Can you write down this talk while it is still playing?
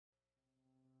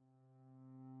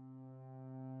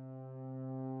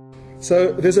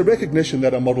So there's a recognition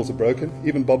that our models are broken.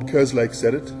 Even Bob Kerslake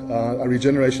said it. Our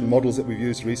regeneration models that we've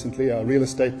used recently, our real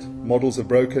estate models are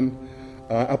broken,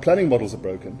 our planning models are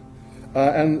broken.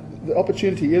 And the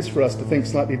opportunity is for us to think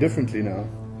slightly differently now.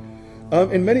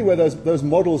 In many ways, those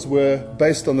models were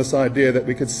based on this idea that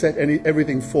we could set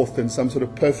everything forth in some sort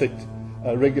of perfect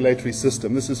regulatory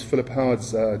system. This is Philip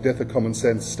Howard's Death of Common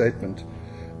Sense statement.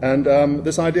 And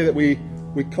this idea that we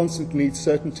constantly need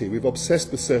certainty. We've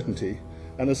obsessed with certainty.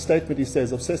 And the statement he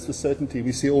says, obsessed with certainty,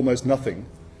 we see almost nothing.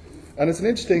 And it's an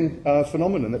interesting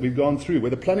phenomenon that we've gone through,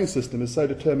 where the planning system is so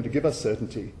determined to give us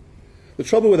certainty. The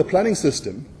trouble with a planning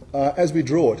system, as we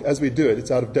draw it, as we do it,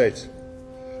 it's out of date.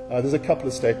 There's a couple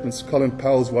of statements. Colin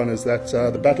Powell's one is that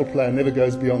the battle plan never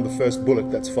goes beyond the first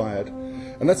bullet that's fired.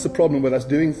 And that's the problem with us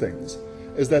doing things,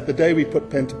 is that the day we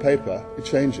put pen to paper, it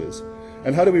changes.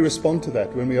 And how do we respond to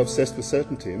that when we're obsessed with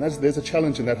certainty? And there's a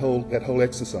challenge in that whole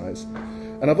exercise.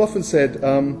 And I've often said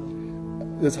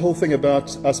this whole thing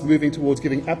about us moving towards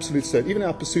giving absolute certainty, even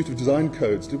our pursuit of design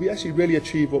codes, did we actually really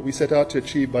achieve what we set out to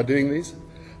achieve by doing these?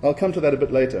 I'll come to that a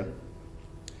bit later.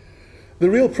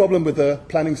 The real problem with the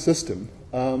planning system,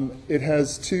 it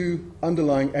has two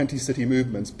underlying anti-city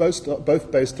movements,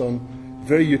 both based on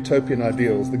very utopian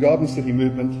ideals, the Garden City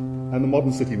movement and the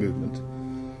Modern City movement.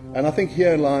 And I think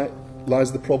here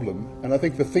lies the problem. And I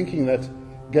think the thinking that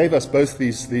gave us both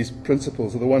these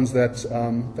principles are the ones that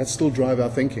still drive our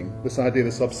thinking, this idea,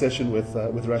 this obsession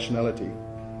with rationality.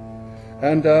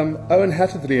 And Owen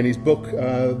Hatherley, in his book,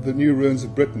 The New Ruins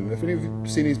of Britain, if any of you have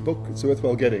seen his book, it's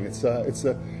worthwhile getting. It's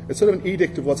sort of an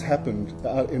edict of what's happened,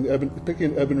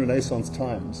 particularly in urban Renaissance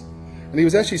times. And he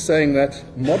was actually saying that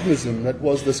modernism, that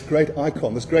was this great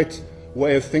icon, this great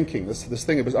way of thinking, this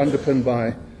thing that was underpinned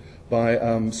by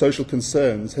social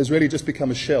concerns, has really just become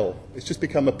a shell. It's just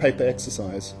become a paper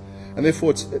exercise. And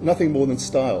therefore it's nothing more than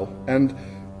style. And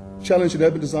challenge in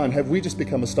urban design, have we just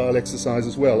become a style exercise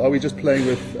as well? Are we just playing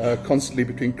with constantly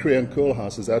between Kriya and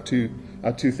Koolhaas,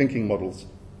 our two thinking models?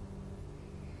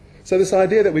 So this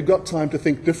idea that we've got time to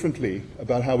think differently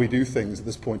about how we do things at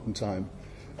this point in time.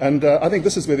 And I think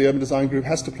this is where the urban design group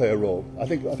has to play a role. I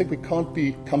think we can't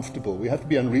be comfortable. We have to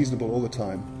be unreasonable all the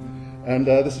time. And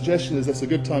the suggestion is it's a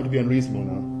good time to be unreasonable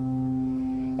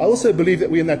now. I also believe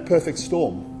that we're in that perfect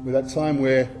storm, with that time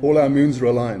where all our moons are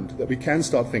aligned, that we can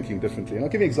start thinking differently. And I'll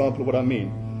give you an example of what I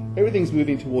mean. Everything's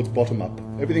moving towards bottom-up,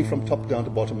 everything from top down to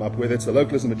bottom-up, whether it's the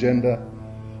localism agenda,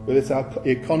 whether it's our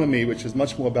economy, which is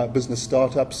much more about business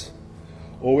startups,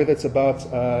 or whether it's about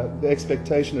the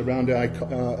expectation around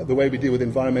the way we deal with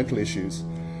environmental issues.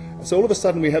 So all of a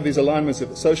sudden we have these alignments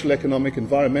of social, economic,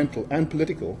 environmental, and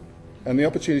political. And the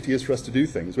opportunity is for us to do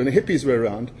things. When the hippies were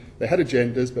around, they had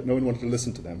agendas, but no one wanted to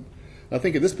listen to them. And I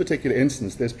think in this particular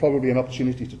instance, there's probably an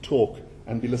opportunity to talk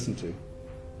and be listened to.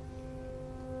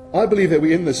 I believe that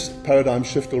we're in this paradigm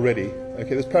shift already.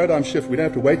 Okay, this paradigm shift, we don't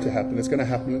have to wait to happen. It's going to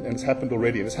happen, and it's happened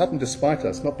already. And it's happened despite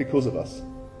us, not because of us.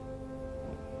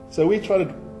 So we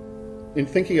tried, in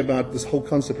thinking about this whole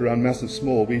concept around massive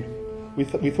small, we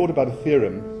thought about a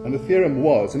theorem. And the theorem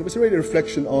was, and it was really a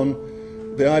reflection on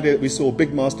the idea that we saw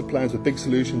big master plans with big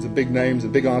solutions and big names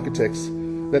and big architects,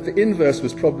 that the inverse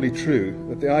was probably true,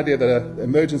 that the idea that the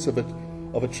emergence of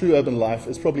a true urban life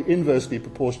is probably inversely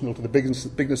proportional to the bigness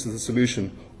of the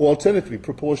solution, or alternatively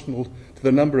proportional to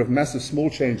the number of massive small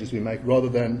changes we make rather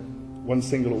than one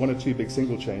or two big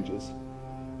single changes.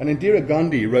 And Indira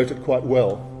Gandhi wrote it quite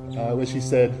well, where she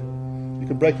said, you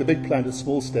can break the big plan into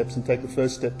small steps and take the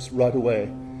first steps right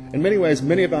away. In many ways,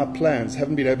 many of our plans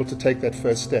haven't been able to take that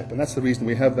first step, and that's the reason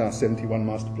we have our 71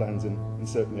 master plans in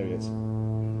certain areas.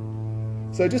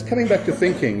 So just coming back to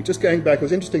thinking, just going back, it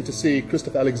was interesting to see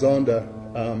Christoph Alexander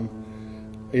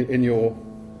in your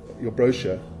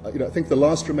brochure. I think the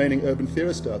last remaining urban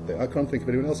theorist out there. I can't think of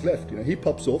anyone else left. He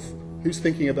pops off. Who's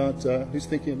thinking about design?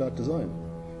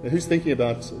 Who's thinking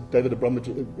about David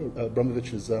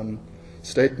Abramovich's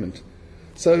statement?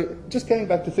 So just going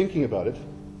back to thinking about it.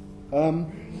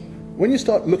 When you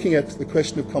start looking at the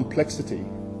question of complexity,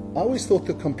 I always thought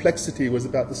that complexity was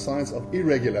about the science of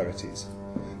irregularities.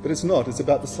 But it's not. It's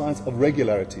about the science of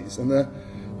regularities. And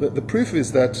the proof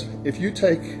is that if you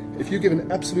give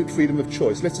an absolute freedom of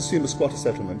choice, let's assume a squatter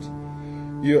settlement,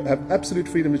 you have absolute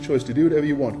freedom of choice to do whatever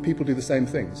you want. People do the same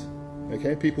things.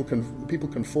 Okay? People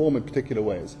conform in particular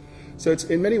ways. So it's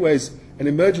in many ways, an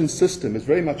emergent system is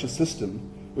very much a system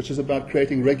which is about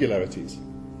creating regularities.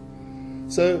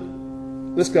 So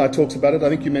this guy talks about it. I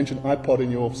think you mentioned iPod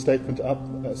in your statement to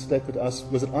us.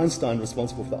 Was it Einstein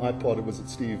responsible for the iPod, or was it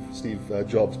Steve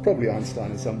Jobs? Probably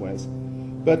Einstein in some ways.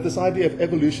 But this idea of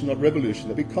evolution, not revolution,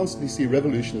 that we constantly see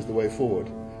revolution as the way forward.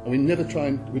 And we never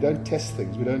we don't test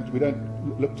things, we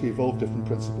don't look to evolve different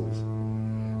principles.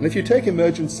 And if you take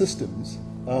emergent systems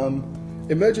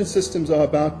are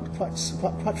about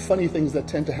quite funny things that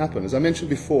tend to happen. As I mentioned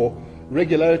before,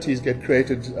 regularities get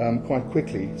created quite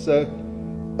quickly. So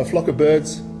a flock of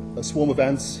birds, a swarm of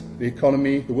ants, the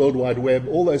economy, the World Wide Web,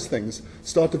 all those things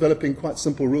start developing quite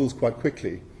simple rules quite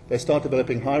quickly. They start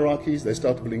developing hierarchies, they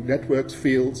start developing networks,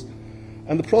 fields.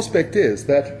 And the prospect is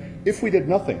that if we did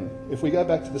nothing, if we go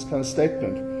back to this kind of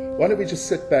statement, why don't we just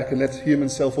sit back and let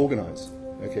humans self-organize?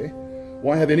 Okay?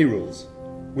 Why have any rules?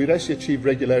 We'd actually achieve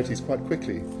regularities quite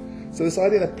quickly. So this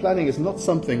idea that planning is not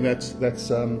something that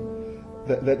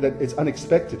is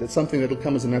unexpected, it's something that will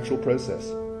come as a natural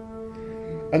process.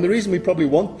 And the reason we probably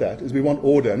want that is we want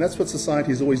order, and that's what society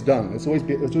has always done. It's always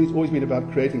been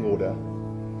about creating order.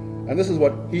 And this is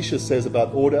what Isha says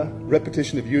about order: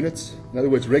 repetition of units. In other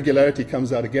words, regularity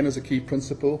comes out again as a key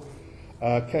principle.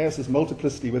 Chaos is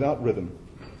multiplicity without rhythm.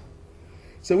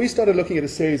 So we started looking at a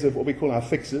series of what we call our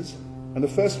fixes. And the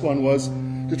first one was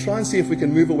to try and see if we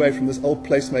can move away from this old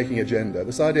placemaking agenda,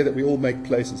 this idea that we all make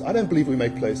places. I don't believe we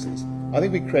make places. I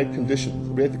think we create conditions.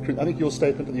 I think your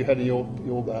statement that you had in your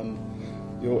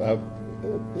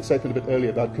statement a bit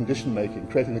earlier about condition making,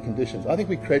 creating the conditions. I think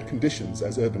we create conditions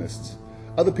as urbanists.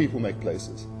 Other people make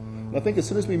places. And I think as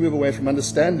soon as we move away from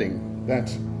understanding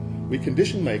that we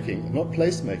condition making, not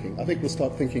place making, I think we'll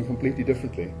start thinking completely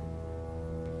differently.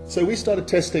 So we started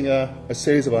testing a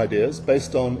series of ideas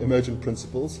based on emergent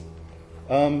principles,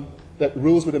 that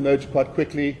rules would emerge quite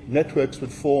quickly, networks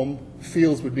would form,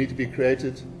 fields would need to be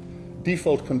created,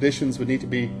 default conditions would need to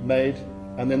be made,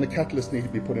 and then the catalysts need to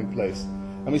be put in place.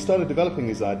 And we started developing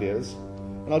these ideas,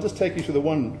 and I'll just take you through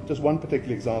just one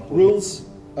particular example. Rules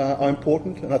are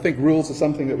important, and I think rules are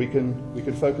something that we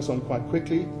can focus on quite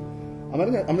quickly. I'm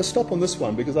going to stop on this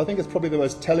one because I think it's probably the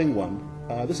most telling one.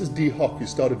 This is D. Hock, who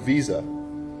started Visa.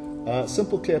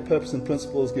 Simple, clear purpose and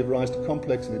principles give rise to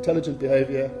complex and intelligent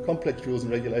behavior. Complex rules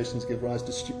and regulations give rise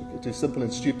to simple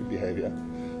and stupid behavior.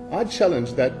 I'd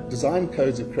challenge that design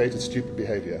codes have created stupid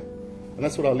behavior. And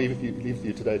that's what I'll leave with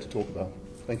you today to talk about.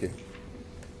 Thank you.